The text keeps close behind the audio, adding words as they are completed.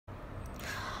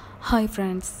Hi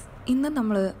friends, ഇന്ന്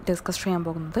നമ്മൾ discuss ചെയ്യാൻ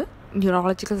പോകുന്നത്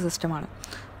ന്യൂറോളജിക്കൽ സിസ്റ്റമാണ്.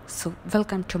 So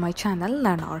welcome to my channel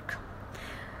learn arc.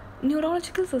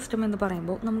 Neurological system എന്ന്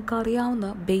പറയുമ്പോൾ നമുക്കറിയാവുന്ന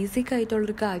ബേസിക്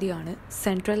ആയിട്ടുള്ളൊരു കാര്യമാണ്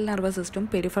central nervous system,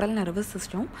 peripheral nervous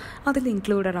സിസ്റ്റവും അതിൽ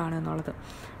ഇൻക്ലൂഡഡ് ആണ് എന്നുള്ളത്.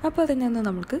 അപ്പോൾ അതിൽ നിന്ന്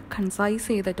നമുക്ക് കൺസൈസ്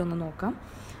ചെയ്തിട്ടൊന്ന് നോക്കാം.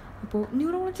 അപ്പോൾ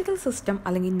ന്യൂറോളജിക്കൽ സിസ്റ്റം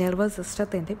അല്ലെങ്കിൽ നെർവസ്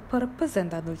സിസ്റ്റത്തിൻ്റെ പർപ്പസ്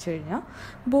എന്താണെന്ന് വെച്ച് കഴിഞ്ഞാൽ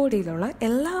ബോഡിയിലുള്ള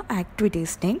എല്ലാ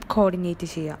ആക്ടിവിറ്റീസിനെയും കോർഡിനേറ്റ്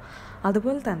ചെയ്യുക,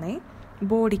 അതുപോലെ തന്നെ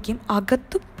ബോഡിക്കും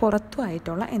അകത്തും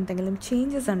പുറത്തുമായിട്ടുള്ള എന്തെങ്കിലും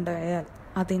ചേഞ്ചസ് ഉണ്ടായാൽ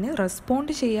അതിന്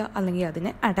റെസ്പോണ്ട് ചെയ്യുക അല്ലെങ്കിൽ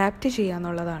അതിനെ അഡാപ്റ്റ് ചെയ്യുക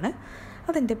എന്നുള്ളതാണ്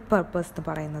അതിൻ്റെ പർപ്പസ് എന്ന്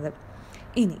പറയുന്നത്.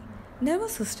 ഇനി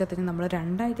നെർവസ് സിസ്റ്റത്തിന് നമ്മൾ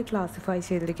രണ്ടായിട്ട് classify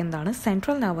ചെയ്തിരിക്കുന്നതാണ്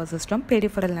central nervous system,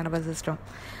 peripheral nervous system.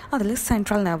 അതിൽ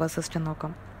സെൻട്രൽ നെർവസ് സിസ്റ്റം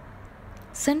നോക്കാം.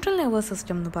 സെൻട്രൽ നെർവസ്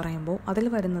സിസ്റ്റം എന്ന് പറയുമ്പോൾ അതിൽ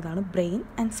വരുന്നതാണ് ബ്രെയിൻ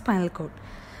ആൻഡ് സ്പൈനൽ കോഡ്.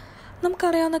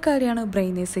 നമുക്കറിയാവുന്ന കാര്യമാണ്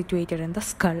brain is situated in the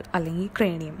skull അല്ലെങ്കിൽ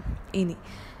ക്രേനിയം. ഇനി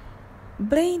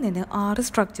ബ്രെയിനിന് 6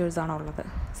 സ്ട്രക്ചേഴ്സാണ് ഉള്ളത്: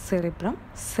 cerebrum,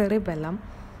 cerebellum,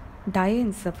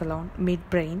 ഡയൻസെഫലോൺ, mid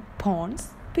brain, Ponce,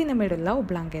 പിന്നെ മെഡുല്ല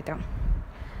ഒബ്ലാങ്കേറ്റ.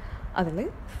 അതിൽ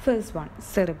ഫസ്റ്റ് വൺ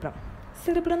സെറിബ്രം.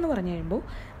 സെറിബ്രം എന്ന് പറഞ്ഞു കഴിയുമ്പോൾ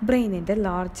ബ്രെയിനിൻ്റെ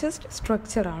ലാർജസ്റ്റ്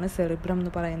സ്ട്രക്ചറാണ് സെറിബ്രം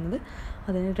എന്ന് പറയുന്നത്.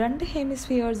 അതിന് 2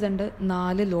 ഹെമിസ്ഫിയേഴ്സ് ഉണ്ട്,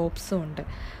 4 ലോബ്സും ഉണ്ട്.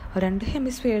 2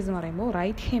 ഹെമിസ്ഫിയേഴ്സ് എന്ന് പറയുമ്പോൾ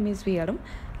റൈറ്റ് ഹെമിസ്ഫിയറും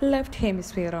ലെഫ്റ്റ്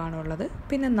ഹെമിസ്ഫിയറും ആണുള്ളത്.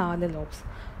 പിന്നെ 4 lobes: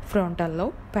 frontal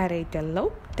lobe, പാരേറ്റൽ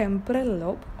lobe, temporal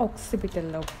lobe, occipital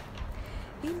lobe.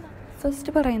 ഈ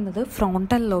ഫസ്റ്റ് പറയുന്നത്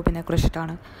ഫ്രോണ്ടൽ ലോബിനെ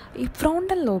കുറിച്ചിട്ടാണ്. ഈ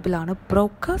frontal ലോബിലാണ്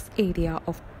Broca's area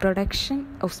of production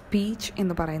of speech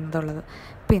എന്ന് പറയുന്നതുള്ളത്.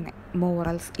 പിന്നെ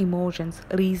morals, emotions,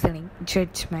 reasoning,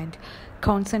 judgement,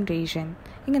 concentration,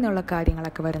 ഇങ്ങനെയുള്ള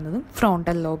കാര്യങ്ങളൊക്കെ വരുന്നതും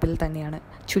ഫ്രോണ്ടൽ ലോബിൽ തന്നെയാണ്.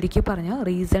 ചുരുക്കി പറഞ്ഞാൽ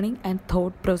റീസണിങ് ആൻഡ്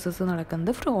തോട്ട് പ്രോസസ്സ്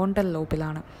നടക്കുന്നത് ഫ്രോണ്ടൽ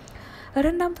ലോബിലാണ്.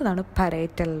 രണ്ടാമത്തതാണ്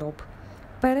പാരേറ്റൽ ലോബ്.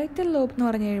 പാരേറ്റൽ ലോബ് എന്ന്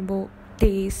പറഞ്ഞു കഴിയുമ്പോൾ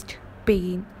taste,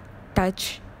 pain, touch,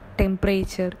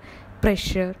 temperature,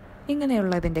 pressure,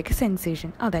 ഇങ്ങനെയുള്ളതിൻ്റെയൊക്കെ sensation,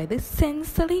 അതായത്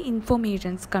സെൻസറി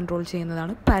ഇൻഫോർമേഷൻസ് കൺട്രോൾ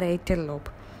ചെയ്യുന്നതാണ് പാരേറ്റൽ ലോബ്.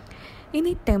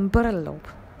 ഇനി ടെമ്പറൽ ലോബ്.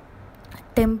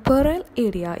 ടെമ്പറൽ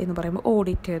ഏരിയ എന്ന് പറയുമ്പോൾ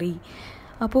ഓഡിറ്ററി.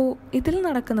 അപ്പോൾ ഇതിൽ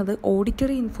നടക്കുന്നത്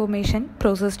ഓഡിറ്ററി ഇൻഫോർമേഷൻ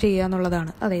പ്രോസസ്സ് ചെയ്യുക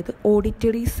എന്നുള്ളതാണ്. അതായത്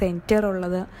ഓഡിറ്ററി സെൻറ്റർ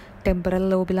ഉള്ളത് ടെമ്പറൽ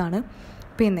ലോബിലാണ്.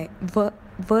 പിന്നെ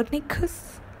Wernicke's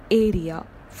area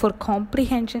four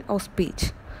comprehension of speech,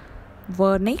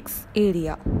 Wernicke's area,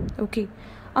 okay,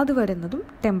 അത് വരുന്നതും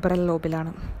ടെമ്പറൽ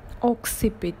ലോബിലാണ്.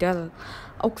 ഓക്സിപിറ്റൽ.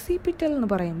 ഓക്സിപിറ്റൽ എന്ന്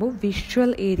പറയുമ്പോൾ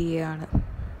വിഷ്വൽ ഏരിയയാണ്.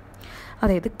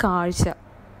 അതായത്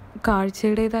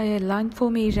കാഴ്ചയുടേതായ എല്ലാ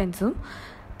ഇൻഫോർമേഷൻസും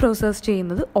പ്രോസസ്സ്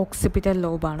ചെയ്യുന്നത് ഓക്സിപിറ്റൽ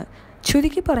ലോബാണ്.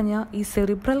 ചുരുക്കി പറഞ്ഞാൽ ഈ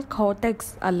സെറിബ്രൽ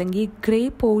കോർട്ടെക്സ് അല്ലെങ്കിൽ ഗ്രേ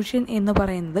പോർഷൻ എന്ന്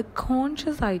പറയുന്നത്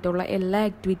കോൺഷ്യസ് ആയിട്ടുള്ള എല്ലാ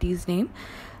ആക്ടിവിറ്റീസിനെയും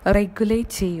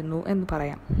റെഗുലേറ്റ് ചെയ്യുന്നു എന്ന്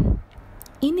പറയാം.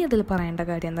 ഇനി അതിൽ പറയേണ്ട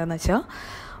കാര്യം എന്താണെന്ന് വെച്ചാൽ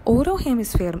ഓരോ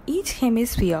ഹെമിസ്ഫിയറും each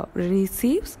hemisphere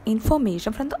receives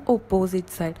information from the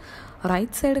opposite side.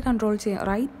 Right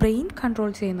brain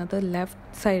control ചെയ്യുന്നത് ലെഫ്റ്റ്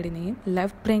സൈഡിനെയും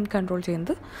ലെഫ്റ്റ് ബ്രെയിൻ കൺട്രോൾ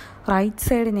ചെയ്യുന്നത് റൈറ്റ്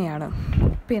സൈഡിനെയാണ്.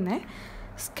 പിന്നെ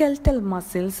സ്കെൽറ്റൽ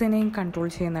മസിൽസിനെയും കൺട്രോൾ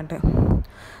ചെയ്യുന്നുണ്ട്.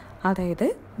 അതായത്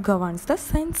ഗവേൺസ് the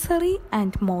sensory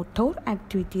and motor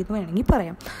activity എന്ന് വേണമെങ്കിൽ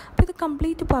പറയാം. അപ്പോൾ ഇത്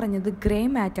കംപ്ലീറ്റ് പറഞ്ഞത് ഗ്രേ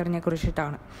മാറ്ററിനെ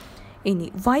കുറിച്ചിട്ടാണ്. ഇനി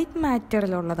വൈറ്റ്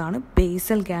മാറ്ററിലുള്ളതാണ്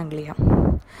ബേസൽ ഗാംഗ്ലിയ.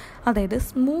 അതായത്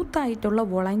സ്മൂത്ത് ആയിട്ടുള്ള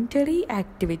വോളണ്ടറി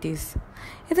ആക്ടിവിറ്റീസ്.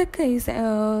 ഇതൊക്കെ ഈ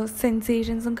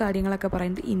സെൻസേഷൻസും കാര്യങ്ങളൊക്കെ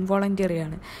പറയുന്നത്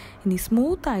ഇൻവോളണ്ടറിയാണ്. ഇനി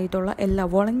സ്മൂത്ത് ആയിട്ടുള്ള എല്ലാ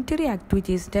വോളണ്ടറി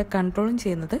ആക്ടിവിറ്റീസിൻ്റെ കൺട്രോളും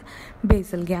ചെയ്യുന്നത്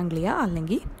ബേസൽ ഗാംഗ്ലിയ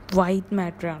അല്ലെങ്കിൽ വൈറ്റ്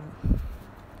മാറ്ററാണ്.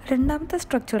 രണ്ടാമത്തെ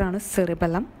സ്ട്രക്ചറാണ്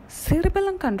സെറിബെല്ലം.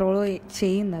 സെറിബെല്ലം കൺട്രോൾ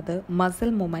ചെയ്യുന്നത്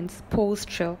muscle movements,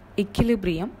 posture,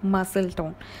 equilibrium, muscle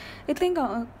tone, ഇത്രയും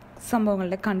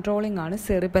സംഭവങ്ങളുടെ കൺട്രോളിംഗ് ആണ്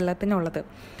സെറിബെല്ലത്തിനുള്ളത്.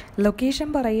 ലൊക്കേഷൻ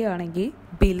പറയുകയാണെങ്കിൽ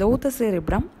below the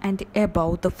cerebrum and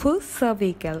above the first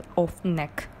cervical of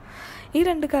neck. ഈ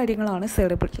 2 കാര്യങ്ങളാണ്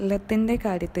സെറിബെല്ലത്തിൻ്റെ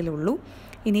കാര്യത്തിലുള്ളൂ.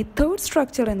 ഇനി തേർഡ്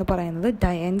സ്ട്രക്ചർ എന്ന് പറയുന്നത്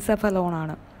ഡയൻസെഫലോൺ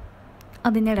ആണ്.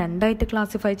 അതിനെ 2ആയിട്ട്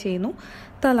ക്ലാസിഫൈ ചെയ്യുന്നു.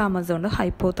 തലാമസ് ഉണ്ട്,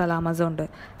 ഹൈപ്പോ തലാമസ് ഉണ്ട്.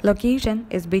 Location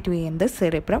is between the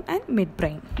cerebrum and mid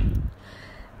brain.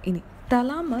 ഇനി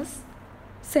തലാമസ്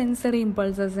സെൻസറി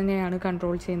ഇമ്പൾസസിനെയാണ്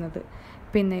കൺട്രോൾ ചെയ്യുന്നത്.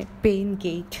 പിന്നെ പെയിൻ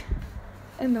ഗേറ്റ്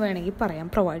എന്ന് വേണമെങ്കിൽ പറയാം,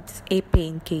 provides A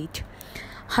pain gate.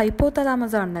 Hypo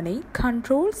thalamus ആണെങ്കിൽ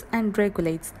controls and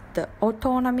regulates the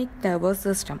autonomic nervous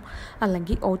system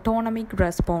അല്ലെങ്കിൽ ഓട്ടോണമിക്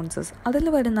റെസ്പോൺസസ്. അതിൽ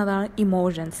വരുന്നതാണ്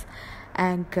emotions,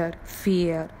 anchor,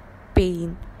 fear, pain,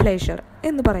 pleasure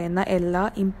എന്ന് പറയുന്ന എല്ലാ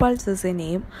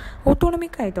ഇമ്പൾസസിനെയും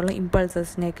ഓട്ടോണമിക് ആയിട്ടുള്ള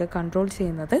ഇമ്പൾസസിനെയൊക്കെ കൺട്രോൾ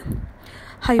ചെയ്യുന്നത്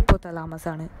ഹൈപ്പോ തലാമസ്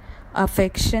ആണ്.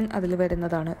 അഫെക്ഷൻ അതിൽ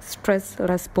വരുന്നതാണ് stress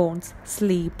response,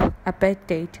 sleep,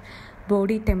 apatite,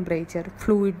 body temperature,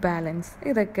 fluid balance,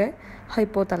 ഇതൊക്കെ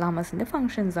ഹൈപ്പോ തലാമസിൻ്റെ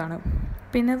ഫങ്ഷൻസാണ്.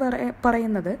 പിന്നെ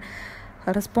പറയുന്നത്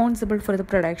responsible for the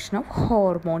production of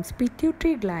hormones.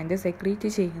 Pituitary gland secrete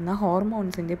ചെയ്യുന്ന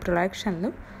ഹോർമോൺസിൻ്റെ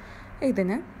പ്രൊഡക്ഷനിലും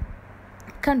ഇതിന്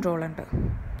കൺട്രോളുണ്ട്.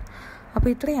 അപ്പോൾ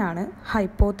ഇത്രയാണ്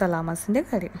ഹൈപ്പോതലാമസിൻ്റെ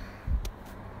കാര്യം.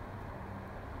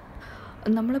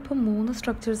 നമ്മളിപ്പോൾ 3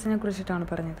 സ്ട്രക്ചേഴ്സിനെ കുറിച്ചിട്ടാണ്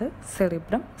പറഞ്ഞത്.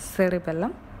 സെറിബ്രം,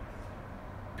 സെറിബെല്ലം,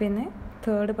 പിന്നെ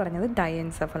തേർഡ് പറഞ്ഞത്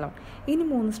ഡയൻസെഫലോൺ. ഇനി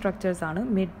 3 സ്ട്രക്ചേഴ്സാണ്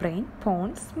mid brain,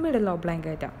 Ponce, middle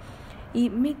oblongata. ഈ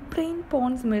mid brain,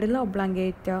 Ponce, middle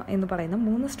oblongata എന്ന് പറയുന്ന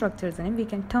 3 സ്ട്രക്ചേഴ്സിനെ we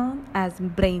can term as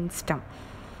brain stem.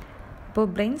 അപ്പോൾ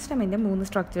ബ്രെയിൻ സ്റ്റമ്മിൻ്റെ 3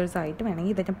 സ്ട്രക്ചേഴ്സായിട്ട്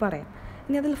വേണമെങ്കിൽ ഇതിനെ പറയാം.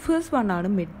 ഇനി അതിൽ ഫസ്റ്റ് വണ്ണാണ്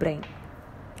മിഡ് ബ്രെയിൻ.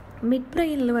 മിഡ്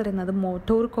ബ്രെയിനിൽ വരുന്നത്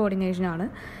മോട്ടോർ കോർഡിനേഷനാണ്.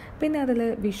 പിന്നെ അതിൽ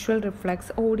വിഷ്വൽ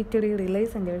റിഫ്ലെക്സ്, ഓഡിറ്ററി റിലേ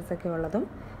സെൻറ്റേഴ്സൊക്കെ ഉള്ളതും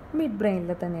മിഡ്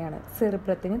ബ്രെയിനിൽ തന്നെയാണ്.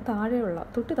 സെറിബ്രത്തിന്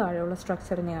തൊട്ട് താഴെയുള്ള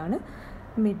സ്ട്രക്ചറിനെയാണ്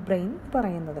മിഡ് ബ്രെയിൻ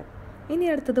പറയുന്നത്. ഇനി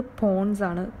അടുത്തത് പോൺസ്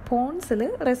ആണ്. പോൺസിൽ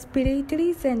റെസ്പിറേറ്ററി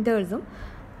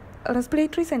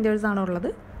സെൻറ്റേഴ്സാണ് ഉള്ളത്.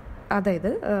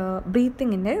 അതായത്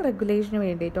ബ്രീത്തിങ്ങിൻ്റെ റെഗുലേഷന്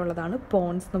വേണ്ടിയിട്ടുള്ളതാണ്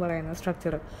പോൺസ് എന്ന് പറയുന്ന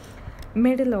structure.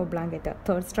 Middle oblongata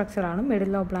third സ്ട്രക്ചറാണ്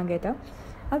middle oblongata.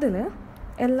 അതിൽ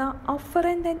എല്ലാ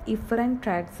അഫറൻറ്റ് ആൻഡ് ഇഫറൻറ്റ്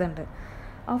ട്രാക്ട്സ് ഉണ്ട്.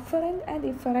 അഫറൻറ്റ് ആൻഡ്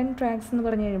ഇഫറൻറ്റ് ട്രാക്ട്സ് എന്ന്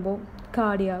പറഞ്ഞു കഴിയുമ്പോൾ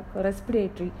കാർഡിയാക്,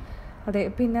 റെസ്പിറേറ്ററി, അതെ,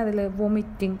 പിന്നെ അതിൽ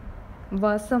വൊമിറ്റിംഗ്,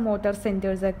 വാസമോട്ടർ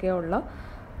സെൻറ്റേഴ്സൊക്കെ ഉള്ള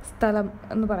സ്ഥലം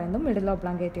എന്ന് പറയുന്നത് മിഡിൽ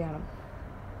ഒബ്ലാങ്കേറ്റയാണ്.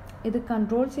 ഇത്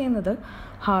കൺട്രോൾ ചെയ്യുന്നത്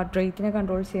ഹാർട്ട് റേറ്റിനെ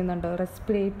കൺട്രോൾ ചെയ്യുന്നുണ്ട്,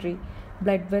 respiratory,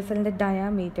 blood വെസലിൻ്റെ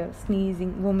diameter,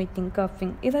 sneezing, vomiting,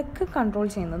 കഫിങ്, ഇതൊക്കെ കൺട്രോൾ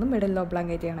ചെയ്യുന്നത് മിഡിൽ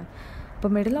ഒബ്ലാങ്കേറ്റയാണ്.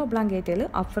 അപ്പോൾ മിഡിൽ ഒബ്ലാങ്കേറ്റയിൽ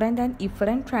അഫറൻറ്റ് ആൻഡ്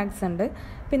ഇഫറൻറ്റ് ട്രാക്ട്സ് ഉണ്ട്.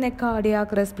 പിന്നെ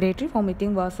കാർഡിയാക്, റെസ്പിറേറ്ററി,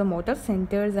 വൊമിറ്റിംഗ്, വാസമോട്ടർ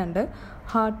സെൻറ്റേഴ്സ് ഉണ്ട്.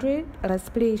 Heart rate,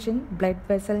 respiration, blood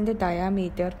വെസലിൻ്റെ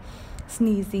diameter,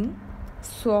 sneezing,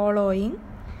 സ്വോളോയിങ്,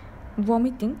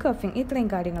 vomiting, കഫിങ്, ഇത്രയും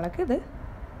കാര്യങ്ങളൊക്കെ ഇത്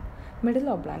മിഡിൽ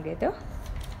ഒബ്ലാങ്കേറ്റ്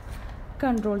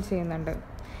കൺട്രോൾ ചെയ്യുന്നുണ്ട്.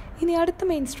 ഇനി അടുത്ത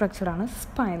മെയിൻ സ്ട്രക്ചറാണ്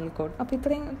സ്പൈനൽ കോഡ്. അപ്പോൾ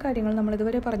ഇത്രയും കാര്യങ്ങൾ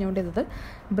നമ്മളിതുവരെ പറഞ്ഞുകൊണ്ടിരുന്നത്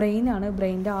ബ്രെയിനാണ്.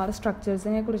 ബ്രെയിനിൻ്റെ 6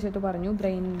 സ്ട്രക്ചേഴ്സിനെ കുറിച്ചിട്ട് പറഞ്ഞു.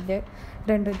 ബ്രെയിനിൻ്റെ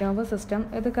 2 നെർവസ് സിസ്റ്റം,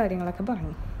 ഇത് കാര്യങ്ങളൊക്കെ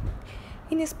പറഞ്ഞു.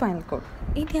 ഇനി സ്പൈനൽ കോഡ്.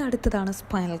 ഇനി അടുത്തതാണ്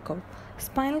സ്പൈനൽ കോഡ്.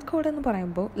 സ്പൈനൽ കോഡ് എന്ന്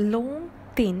പറയുമ്പോൾ ലോങ്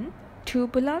തിൻ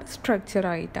ട്യൂബുലാർ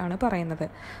സ്ട്രക്ചറായിട്ടാണ് പറയുന്നത്.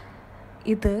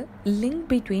 ഇത് link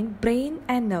between brain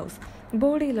and nerves.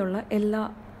 ബോഡിയിലുള്ള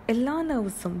എല്ലാ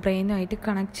നെർവ്സും ബ്രെയിനുമായിട്ട്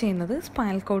കണക്ട് ചെയ്യുന്നത്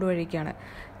സ്പൈനൽ കോഡ് വഴിക്കാണ്.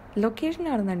 ലൊക്കേഷൻ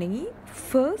ആണെന്നുണ്ടെങ്കിൽ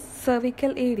first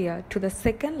cervical area to the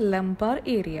second lumbar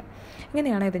area,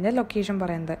 ഇങ്ങനെയാണ് ഇതിൻ്റെ ലൊക്കേഷൻ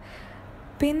പറയുന്നത്.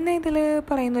 പിന്നെ ഇതിൽ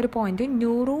പറയുന്നൊരു point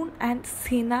neuron and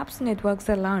synapse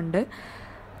networks എല്ലാം ഉണ്ട്.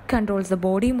 കൺട്രോൾസ് ദ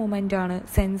ബോഡി മൂവ്മെൻ്റ് ആണ്,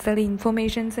 സെൻസറി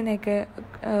ഇൻഫർമേഷൻസിനെയൊക്കെ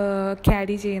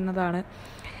ക്യാരി ചെയ്യുന്നതാണ്.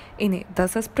 ഇനി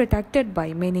ദസ് പ്രൊട്ടക്റ്റഡ് ബൈ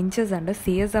മെനിഞ്ചസ് ഉണ്ട്,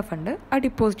 CSF ഉണ്ട്,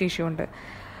 അഡിപ്പോസ് ടിഷ്യൂ ഉണ്ട്.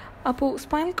 അപ്പോൾ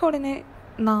സ്പൈനൽ കോഡിനെ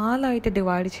 4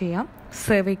 ഡിവൈഡ് ചെയ്യാം.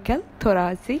 സെർവിക്കൽ,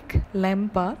 തൊറാസിക്,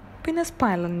 ലെംബാർ, പിന്നെ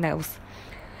സ്പൈനൽ നെർവ്സ്.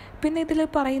 പിന്നെ ഇതിൽ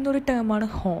പറയുന്നൊരു ടേമാണ്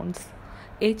ഹോൺസ്,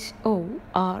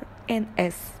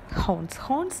 HORNS,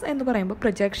 ഹോൺസ് എന്ന് പറയുമ്പോൾ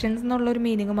പ്രൊജക്ഷൻസ് എന്നുള്ളൊരു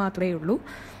മീനിങ് മാത്രമേ ഉള്ളൂ.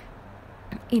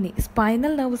 ഇനി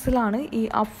സ്പൈനൽ നെർവ്സിലാണ് ഈ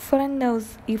അഫറൻറ്റ്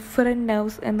നെർവ്സ്, ഇഫറൻറ്റ്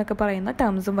നെർവ്സ് എന്നൊക്കെ പറയുന്ന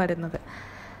ടേംസും വരുന്നത്.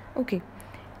 ഓക്കെ,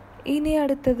 ഇനി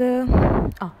അടുത്തത്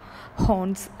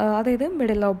ഹോൺസ്, അതായത്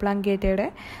മിഡിൽ ഒബ്ലാങ്കേറ്റയുടെ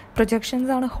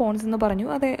പ്രൊജക്ഷൻസ് ആണ് ഹോൺസ് എന്ന് പറഞ്ഞു.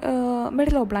 അതെ,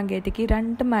 മിഡിൽ ഒബ്ലാങ്കേറ്റയ്ക്ക്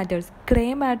 2 മാറ്റേഴ്സ്, ഗ്രേ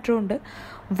മാറ്ററും ഉണ്ട്,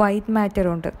 വൈറ്റ്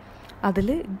മാറ്ററും ഉണ്ട്. അതിൽ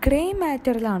ഗ്രേ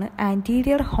മാറ്ററിലാണ്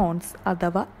ആൻറ്റീരിയർ ഹോൺസ്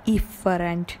അഥവാ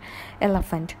ഇഫറൻറ്റ്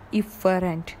എലഫൻറ്റ്.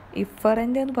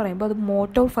 ഇഫറൻറ്റ് എന്ന് പറയുമ്പോൾ അത്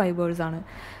മോട്ടോർ ഫൈബേഴ്സാണ്.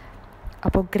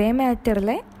 അപ്പോൾ ഗ്രേ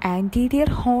മാറ്ററിലെ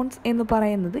ആൻറ്റീരിയർ ഹോൺസ് എന്ന്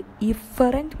പറയുന്നത്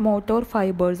ഇഫറൻറ്റ് മോട്ടോർ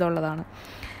ഫൈബേഴ്സ് ഉള്ളതാണ്.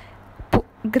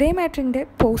 Grey മാറ്ററിൻ്റെ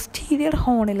posterior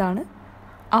ഹോണിലാണ്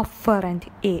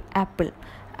afferent apple,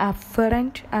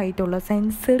 afferent ആയിട്ടുള്ള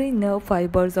സെൻസറി നെർവ്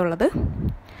ഫൈബേഴ്സ് ഉള്ളത്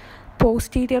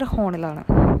പോസ്റ്റീരിയർ ഹോണിലാണ്.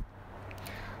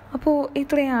 അപ്പോൾ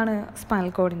ഇത്രയാണ് സ്പൈനൽ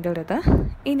കോഡിൻ്റെ ഒരു ഇത്.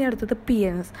 ഇനി അടുത്തത്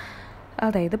PNS,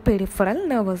 അതായത് peripheral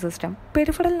nervous system.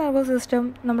 Peripheral nervous system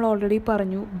നമ്മൾ ഓൾറെഡി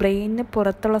പറഞ്ഞു, ബ്രെയിനിന്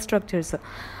പുറത്തുള്ള structures,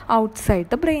 outside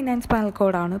the brain and spinal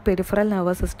കോഡാണ് പെരിഫറൽ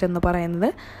നെർവസ് സിസ്റ്റം എന്ന് പറയുന്നത്.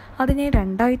 അതിനെ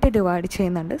 2 ഡിവൈഡ്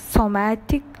ചെയ്യുന്നുണ്ട്.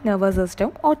 Somatic nervous system,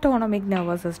 autonomic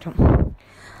nervous system.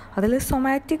 അതിൽ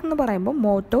സൊമാറ്റിക് എന്ന് പറയുമ്പോൾ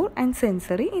മോട്ടോർ ആൻഡ്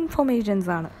സെൻസറി ഇൻഫർമേഷൻസ്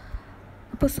ആണ്.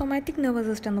 അപ്പോൾ സൊമാറ്റിക് നെർവസ്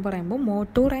സിസ്റ്റം എന്ന് പറയുമ്പോൾ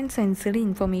മോട്ടോർ ആൻഡ് സെൻസറി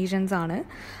ഇൻഫർമേഷൻസ് ആണ്.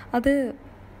 അത്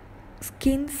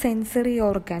സ്കിൻ, സെൻസറി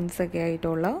ഓർഗൻസ് ഒക്കെ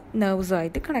ആയിട്ടുള്ള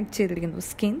നെർവ്സുമായിട്ട് കണക്ട് ചെയ്തിരിക്കുന്നു.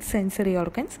 Skin, sensory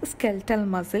organs, skeletal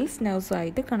muscles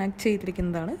നെർവ്സുമായിട്ട് connect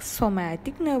ചെയ്തിരിക്കുന്നതാണ്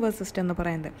somatic nervous system എന്ന്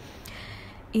പറയുന്നത്.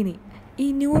 ഇനി ഈ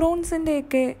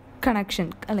ന്യൂറോൺസിൻ്റെയൊക്കെ കണക്ഷൻ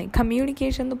അല്ലെങ്കിൽ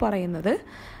കമ്മ്യൂണിക്കേഷൻ എന്ന് പറയുന്നത്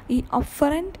ഈ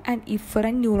അഫറൻറ്റ് ആൻഡ്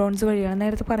ഇഫറൻറ്റ് ന്യൂറോൺസ് വഴിയാണ്.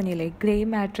 നേരത്തെ പറഞ്ഞില്ലേ, ഗ്രേ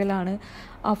മാറ്ററിലാണ്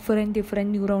അഫറൻറ്റ്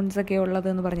ഡിഫറൻറ്റ് ന്യൂറോൺസ് ഒക്കെ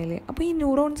ഉള്ളതെന്ന് പറഞ്ഞില്ലേ. അപ്പോൾ ഈ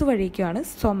ന്യൂറോൺസ് വഴിക്കാണ്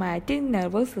സൊമാറ്റിക്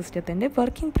നെർവസ് സിസ്റ്റത്തിൻ്റെ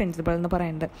വർക്കിംഗ് പ്രിൻസിപ്പിൾ എന്ന്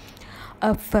പറയുന്നത്.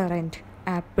 Afferent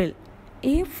apple,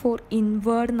 A for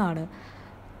inward എന്നാണ്.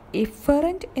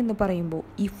 ഇഫറൻറ്റ്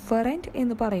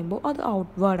എന്ന് പറയുമ്പോൾ അത്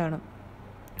ഔട്ട്വേർഡാണ്.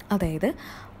 അതായത്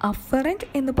അഫറൻറ്റ്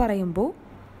എന്ന് പറയുമ്പോൾ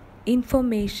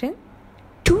information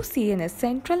to CNS,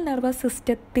 central nervous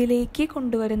സിസ്റ്റത്തിലേക്ക്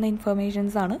കൊണ്ടുവരുന്ന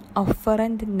ഇൻഫർമേഷൻസാണ്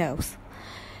അഫറൻറ്റ് നെർവ്സ്.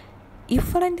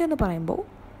 ഇഫറൻറ്റ് എന്ന് പറയുമ്പോൾ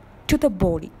ടു ദ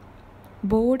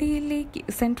ബോഡിയിലേക്ക്,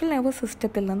 സെൻട്രൽ നെർവസ്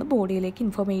സിസ്റ്റത്തിൽ നിന്ന് ബോഡിയിലേക്ക്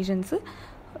ഇൻഫർമേഷൻസ്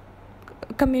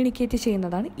കമ്മ്യൂണിക്കേറ്റ്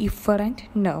ചെയ്യുന്നതാണ് ഇഫറൻറ്റ്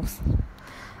നെർവ്സ്.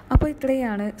 അപ്പോൾ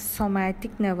ഇത്രയാണ്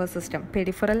somatic nervous system,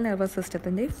 peripheral nervous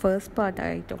സിസ്റ്റത്തിൻ്റെ ഫസ്റ്റ്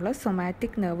പാർട്ടായിട്ടുള്ള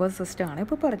സൊമാറ്റിക് നെർവസ് സിസ്റ്റമാണ്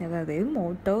ഇപ്പോൾ പറഞ്ഞത്, അതായത്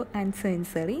മോട്ടോർ ആൻഡ്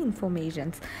സെൻസറി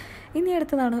ഇൻഫർമേഷൻസ്. ഇനി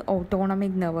അടുത്തതാണ്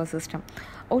autonomic nervous system.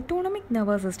 Autonomic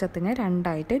nervous സിസ്റ്റത്തിനെ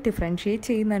രണ്ടായിട്ട് ഡിഫറൻഷിയേറ്റ്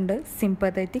ചെയ്യുന്നുണ്ട്.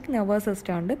 സിമ്പതറ്റിക് നെർവസ്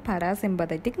സിസ്റ്റം ഉണ്ട്,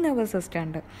 പാരാസിമ്പതറ്റിക് നെർവസ് സിസ്റ്റം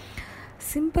ഉണ്ട്.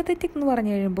 സിമ്പതറ്റിക് എന്ന്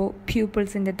പറഞ്ഞു കഴിയുമ്പോൾ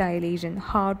പ്യൂപ്പിൾസിൻ്റെ ഡയലേഷൻ,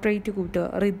 ഹാർട്ട് റേറ്റ് കൂട്ടുക,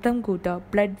 റിതം കൂട്ടുക,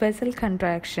 ബ്ലഡ് വെസൽ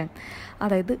കൺട്രാക്ഷൻ,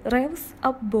 അതായത് റെവ്സ്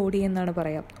അപ്പ് ബോഡി എന്നാണ്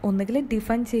പറയാം. ഒന്നുകിൽ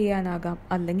ഡിഫെൻഡ് ചെയ്യാനാകാം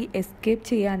അല്ലെങ്കിൽ എസ്കേപ്പ്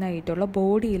ചെയ്യാനായിട്ടുള്ള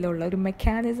ബോഡിയിലുള്ള ഒരു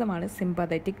മെക്കാനിസമാണ്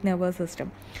സിമ്പതറ്റിക് നെർവസ് സിസ്റ്റം.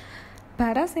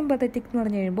 പാരാസിമ്പതറ്റിക് എന്ന്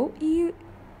പറഞ്ഞു കഴിയുമ്പോൾ ഈ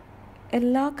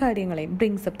എല്ലാ കാര്യങ്ങളെയും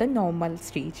brings up the normal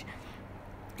stage,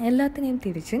 എല്ലാത്തിനെയും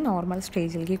തിരിച്ച് നോർമൽ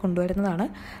സ്റ്റേജിലേക്ക് കൊണ്ടുവരുന്നതാണ്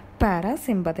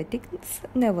പാരാസിമ്പതറ്റിക്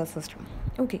നെർവസ് സിസ്റ്റം.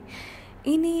 ഓക്കെ,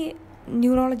 ഇനി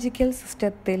ന്യൂറോളജിക്കൽ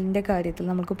സിസ്റ്റത്തിൻ്റെ കാര്യത്തിൽ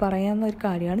നമുക്ക് പറയാവുന്ന ഒരു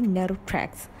കാര്യമാണ് നെർവ്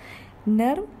ട്രാക്ട്സ്.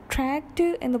 നെർവ് ട്രാക്റ്റ്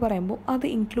എന്ന് പറയുമ്പോൾ അത്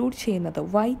ഇൻക്ലൂഡ് ചെയ്യുന്നത്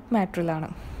വൈറ്റ് മാറ്ററിലാണ്.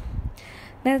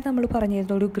 നേരത്തെ നമ്മൾ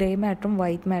പറഞ്ഞിരുന്നു ഒരു ഗ്രേ മാറ്ററും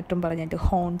വൈറ്റ് മാറ്ററും പറഞ്ഞിട്ട്,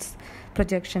 ഹോൺസ്,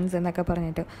 പ്രൊജക്ഷൻസ് എന്നൊക്കെ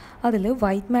പറഞ്ഞിട്ട്, അതിൽ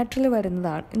വൈറ്റ് മാറ്ററിൽ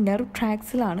വരുന്നതാണ്, നെർവ്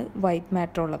ട്രാക്ട്സിലാണ് വൈറ്റ്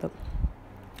മാറ്റർ ഉള്ളത്.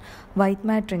 വൈറ്റ്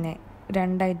മാറ്ററിനെ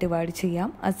രണ്ടായിട്ട് ഡിവൈഡ്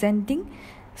ചെയ്യാം. അസെൻഡിങ്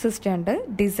സിസ്റ്റം ഉണ്ട്,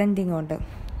 ഡിസെൻഡിങ് ഉണ്ട്.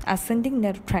 അസെൻഡിങ്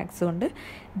നെർവ് ട്രാക്ട്സും ഉണ്ട്,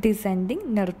 ഡിസെൻഡിങ്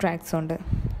നെർവ് ട്രാക്ട്സും ഉണ്ട്.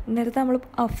 നേരത്തെ നമ്മൾ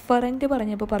അഫറൻറ്റ്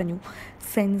പറഞ്ഞപ്പോൾ പറഞ്ഞു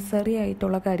സെൻസറി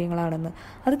ആയിട്ടുള്ള കാര്യങ്ങളാണെന്ന്.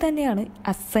 അത് തന്നെയാണ്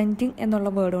അസെൻഡിങ് എന്നുള്ള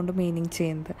വേർഡ് കൊണ്ട് മീനിങ്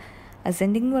ചെയ്യുന്നത്.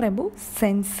 അസെൻഡിങ് എന്ന് പറയുമ്പോൾ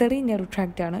സെൻസറി നെർവ്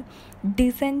ട്രാക്റ്റ് ആണ്.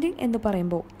 ഡിസെൻഡിങ് എന്ന്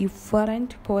പറയുമ്പോൾ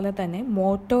ഇഫറൻറ്റ് പോലെ തന്നെ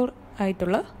മോട്ടോർ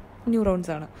ആയിട്ടുള്ള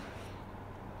ന്യൂറോൺസ് ആണ്.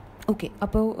 ഓക്കെ,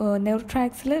 അപ്പോൾ നെർവ്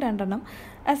ട്രാക്ട്സിൽ രണ്ടെണ്ണം,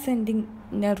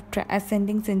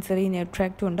 അസെൻഡിങ് സെൻസറി നെർവ്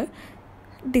ട്രാക്റ്റും ഉണ്ട്,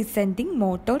 ഡിസെൻഡിങ്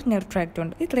മോട്ടോർ നെർവ് ട്രാക്റ്റും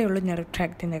ഉണ്ട്. ഇത്രയേ ഉള്ളൂ നെർവ്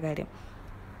ട്രാക്റ്റിൻ്റെ കാര്യം.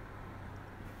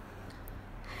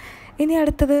 ഇനി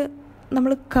അടുത്തത്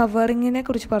നമ്മൾ കവറിങ്ങിനെ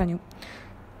കുറിച്ച് പറഞ്ഞു.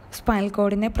 സ്പൈനൽ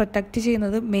കോഡിനെ പ്രൊട്ടക്റ്റ്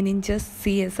ചെയ്യുന്നത് മെനിഞ്ചസ്,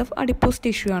 CSF, അഡിപ്പോസ്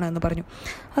ടിഷ്യൂ ആണെന്ന് പറഞ്ഞു.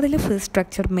 അതിൽ first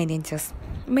structure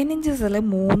മെനിഞ്ചസിൽ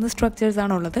 3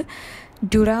 സ്ട്രക്ചേഴ്സാണുള്ളത്: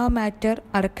 dura matter,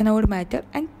 അരക്കനോയിഡ് matter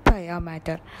and പയാ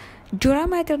matter. Dura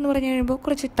matter എന്ന് പറഞ്ഞു കഴിയുമ്പോൾ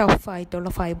കുറച്ച് ടഫായിട്ടുള്ള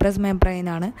ഫൈബ്രസ്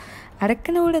മെംബ്രെയിനാണ്.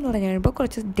 അരക്കനോയിഡ് എന്ന് പറഞ്ഞു കഴിയുമ്പോൾ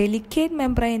കുറച്ച് ഡെലിക്കേറ്റ്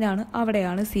മെംബ്രെയിനാണ്,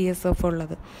 അവിടെയാണ് CSF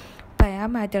ഉള്ളത്. പയാ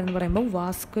മാറ്റർ എന്ന് പറയുമ്പോൾ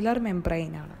വാസ്കുലർ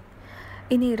മെംബ്രെയിനാണ്.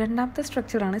 ഇനി രണ്ടാമത്തെ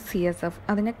സ്ട്രക്ചറാണ് CSF.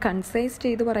 അതിനെ കൺസൈസ്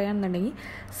ചെയ്ത് പറയുകയാണെന്നുണ്ടെങ്കിൽ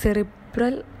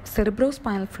സെറിബ്രോ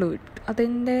സ്പൈനൽ ഫ്ലൂയിഡ്.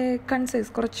 അതിൻ്റെ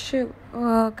കൺസൈസ് കുറച്ച്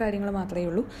കാര്യങ്ങൾ മാത്രമേ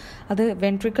ഉള്ളൂ. അത്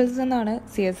വെൻട്രിക്കിൾസ് നിന്നാണ്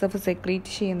CSF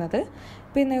സെക്രീറ്റ് ചെയ്യുന്നത്.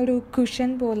 പിന്നെ ഒരു കുഷൻ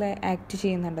പോലെ ആക്ട്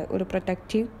ചെയ്യുന്നുണ്ട്, ഒരു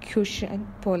പ്രൊട്ടക്റ്റീവ് കുഷൻ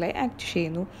പോലെ ആക്ട്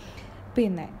ചെയ്യുന്നു.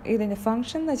 പിന്നെ ഇതിൻ്റെ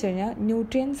ഫങ്ഷൻ എന്ന് വെച്ച് കഴിഞ്ഞാൽ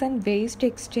ന്യൂട്രിയൻസ് ആൻഡ് വേസ്റ്റ്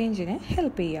എക്സ്ചേഞ്ചിന്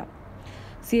ഹെൽപ്പ് ചെയ്യാം.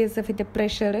 CSFൻ്റെ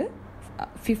പ്രഷർ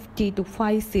 50 to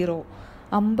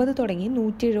 50 തുടങ്ങി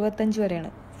 175 വരെയാണ്.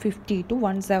 50 to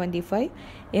 175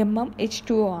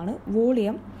 mmHg2O ആണ്.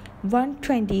 വോളിയം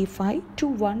 125 to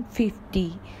 150,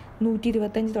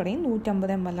 125 തുടങ്ങി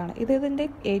 150 ml ആണ്. ഇതിൻ്റെ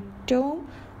ഏറ്റവും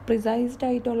പ്രിസൈസ്ഡ്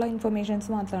ആയിട്ടുള്ള ഇൻഫർമേഷൻസ്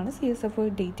മാത്രമാണ് CSF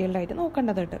ഡീറ്റെയിൽഡ് ആയിട്ട്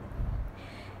നോക്കേണ്ടതുണ്ട്.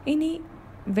 ഇനി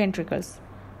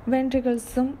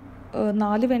വെൻട്രിക്കിൾസും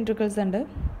 4 വെൻട്രിക്കിൾസ് ഉണ്ട്.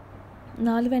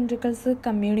 4 വെൻട്രിക്കിൾസ്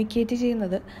കമ്മ്യൂണിക്കേറ്റ്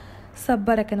ചെയ്യുന്നത്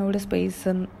സബ് അരക്കനോയിഡ്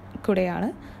സ്പേസ് കൂടെയാണ്.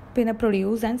 പിന്നെ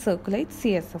പ്രൊഡ്യൂസ് ആൻഡ് സർക്കുലേറ്റ്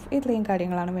CSF. ഇത്രയും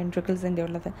കാര്യങ്ങളാണ് വെൻട്രിക്കിൾസിൻ്റെ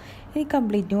ഉള്ളത്. ഇനി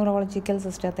കംപ്ലീറ്റ് ന്യൂറോളജിക്കൽ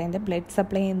സിസ്റ്റത്തിൻ്റെ ബ്ലഡ്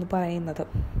സപ്ലൈ എന്ന് പറയുന്നത്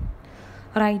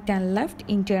right and left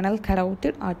internal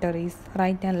carotid arteries,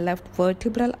 right and left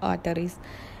vertebral arteries.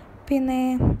 പിന്നെ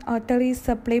arteries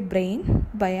supply brain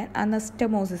by an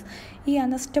അനസ്റ്റമോസിസ്. ഈ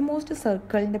അനസ്റ്റമോസ്ഡ്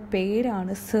സർക്കിളിൻ്റെ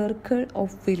പേരാണ് circle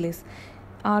of Willis.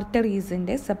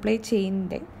 ആർട്ടറീസിൻ്റെ supply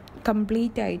ചെയിനിൻ്റെ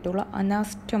complete ആയിട്ടുള്ള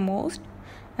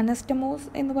അനസ്റ്റമോസ്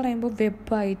എന്ന് പറയുമ്പോൾ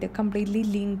വെബായിട്ട് കംപ്ലീറ്റ്ലി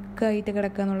ലിങ്കായിട്ട്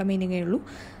കിടക്കുക എന്നുള്ള മീനിങ്ങേ ഉള്ളൂ.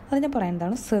 അതിനെ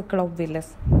പറയുന്നതാണ് സർക്കിൾ ഓഫ്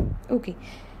വില്ലസ്. ഓക്കെ,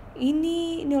 ഇനി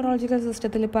ന്യൂറോളജിക്കൽ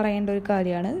സിസ്റ്റത്തിൽ പറയേണ്ട ഒരു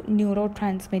കാര്യമാണ് ന്യൂറോ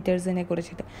ട്രാൻസ്മിറ്റേഴ്സിനെ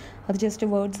കുറിച്ചിട്ട്. അത് ജസ്റ്റ്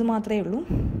വേർഡ്സ് മാത്രമേ ഉള്ളൂ.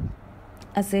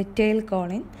 Acetyl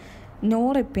Colin,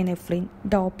 norepinephrine,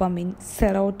 dopamine,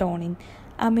 serotonin,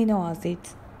 amino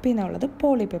acids, പിന്നെ ഉള്ളത്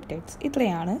പോളിപെപ്റ്റൈഡ്സ്.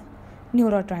 ഇത്രയാണ്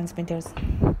ന്യൂറോ ട്രാൻസ്മിറ്റേഴ്സ്.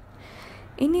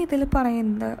 ഇനി ഇതിൽ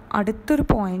പറയുന്ന അടുത്തൊരു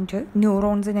പോയിന്റ്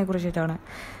ന്യൂറോൺസിനെ കുറിച്ചിട്ടാണ്.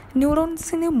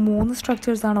 ന്യൂറോൺസിന് 3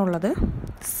 സ്ട്രക്ചേഴ്സാണ് ഉള്ളത്: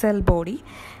 സെൽ ബോഡി,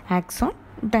 ആക്സോൺ,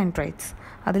 ഡെൻഡ്രൈറ്റ്സ്.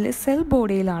 അതിൽ സെൽ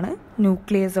ബോഡിയിലാണ്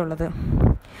ന്യൂക്ലിയസ് ഉള്ളത്.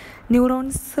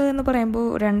 ന്യൂറോൺസ് എന്ന് പറയുമ്പോൾ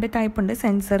 2 ടൈപ്പ് ഉണ്ട്,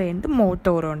 സെൻസറി ഉണ്ട്,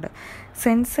 മോട്ടോറും ഉണ്ട്.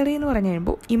 സെൻസറി എന്ന് പറഞ്ഞു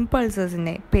കഴിയുമ്പോൾ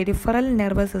ഇമ്പൾസസിനെ പെരിഫറൽ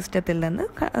നെർവസ് സിസ്റ്റത്തിൽ നിന്ന്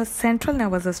സെൻട്രൽ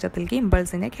നെർവസ് സിസ്റ്റത്തിലേക്ക്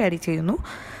ഇമ്പൾസിനെ ക്യാരി ചെയ്യുന്നു.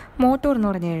 മോട്ടോർ എന്ന്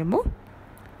പറഞ്ഞു കഴിയുമ്പോൾ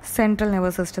സെൻട്രൽ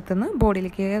നെർവസ് സിസ്റ്റത്തിൽ നിന്ന്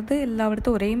ബോഡിയിലേക്ക്. അത്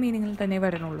എല്ലായിടത്തും ഒരേ മീനിങ്ങിൽ തന്നെ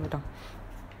വരണുള്ളൂ കേട്ടോ.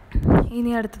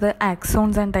 ഇനി അടുത്തത്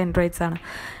ആക്സോൺസ് ആൻഡ് ഡെൻഡ്രൈറ്റ്സ് ആണ്.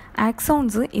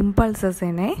 ആക്സോൺസ്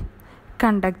ഇമ്പൾസസിനെ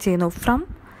കണ്ടക്ട് ചെയ്യുന്നു. ഫ്രം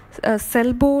സെൽ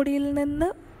ബോഡിയിൽ നിന്ന്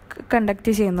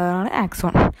കണ്ടക്ട് ചെയ്യുന്നതാണ്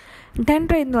ആക്സോൺ.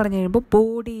 ഡെൻഡ്രൈറ്റ് എന്ന് പറഞ്ഞു കഴിയുമ്പോൾ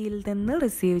ബോഡിയിൽ നിന്ന്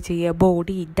റിസീവ് ചെയ്യുക.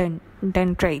 ബോഡി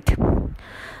ഡെൻഡ്രൈറ്റ്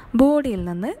ബോഡിയിൽ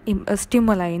നിന്ന്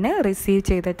സ്റ്റിമുലൈനെ റിസീവ്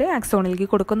ചെയ്തിട്ട് ആക്സോണിലേക്ക്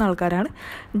കൊടുക്കുന്ന ആൾക്കാരാണ്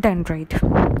ഡെൻഡ്രൈറ്റ്.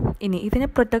 ഇനി ഇതിനെ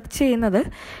പ്രൊട്ടക്റ്റ് ചെയ്യുന്നത്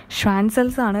ഷ്വാൻ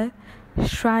സെൽസ് ആണ്.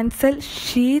 ഷ്വാൻ സെൽ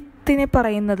ഷീത്തിനെ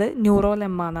പറയുന്നത്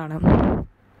ന്യൂറോലെമ്മ എന്നാണ്.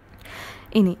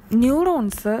 ഇനി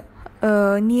ന്യൂറോൺസ്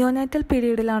നിയോനാറ്റൽ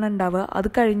പീരീഡിലാണ് ഉണ്ടാവുക. അത്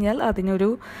കഴിഞ്ഞാൽ അതിനൊരു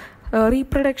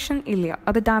റീപ്രൊഡക്ഷൻ ഇല്ല,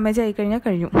 അത് ഡാമേജ് ആയിക്കഴിഞ്ഞാൽ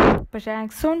കഴിഞ്ഞു. പക്ഷേ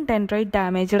ആക്സോൺ ഡെൻഡ്രൈറ്റ്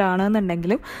ഡാമേജ്ഡ്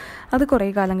ആണെന്നുണ്ടെങ്കിലും അത് കുറേ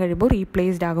കാലം കഴിയുമ്പോൾ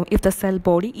റീപ്ലേസ്ഡ് ആകും if the cell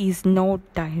body is not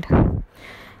died.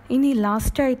 ഇനി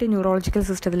ലാസ്റ്റായിട്ട് ന്യൂറോളജിക്കൽ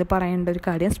സിസ്റ്റത്തിൽ പറയേണ്ട ഒരു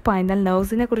കാര്യം സ്പൈനൽ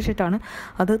നെർവ്സിനെ കുറിച്ചിട്ടാണ്.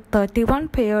 അത് 31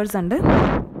 പെയേഴ്സ് ഉണ്ട്.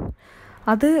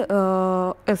 അത്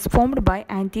is formed by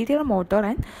anterior motor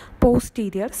and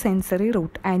posterior sensory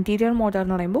root. Anterior motor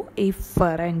എന്ന് പറയുമ്പോൾ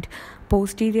efferent,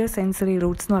 posterior sensory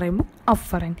roots എന്ന് പറയുമ്പോൾ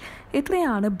afferent.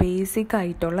 ഇത്രയാണ് ബേസിക്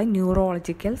ആയിട്ടുള്ള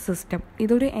ന്യൂറോളജിക്കൽ സിസ്റ്റം.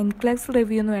 ഇതൊരു എൻക്ലേവ്സ്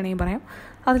റിവ്യൂ എന്ന് വേണമെങ്കിൽ പറയാം.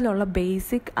 അതിലുള്ള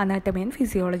ബേസിക് അനാറ്റമി ആൻഡ്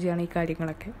ഫിസിയോളജിയാണ് ഈ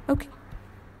കാര്യങ്ങളൊക്കെ. ഓക്കെ.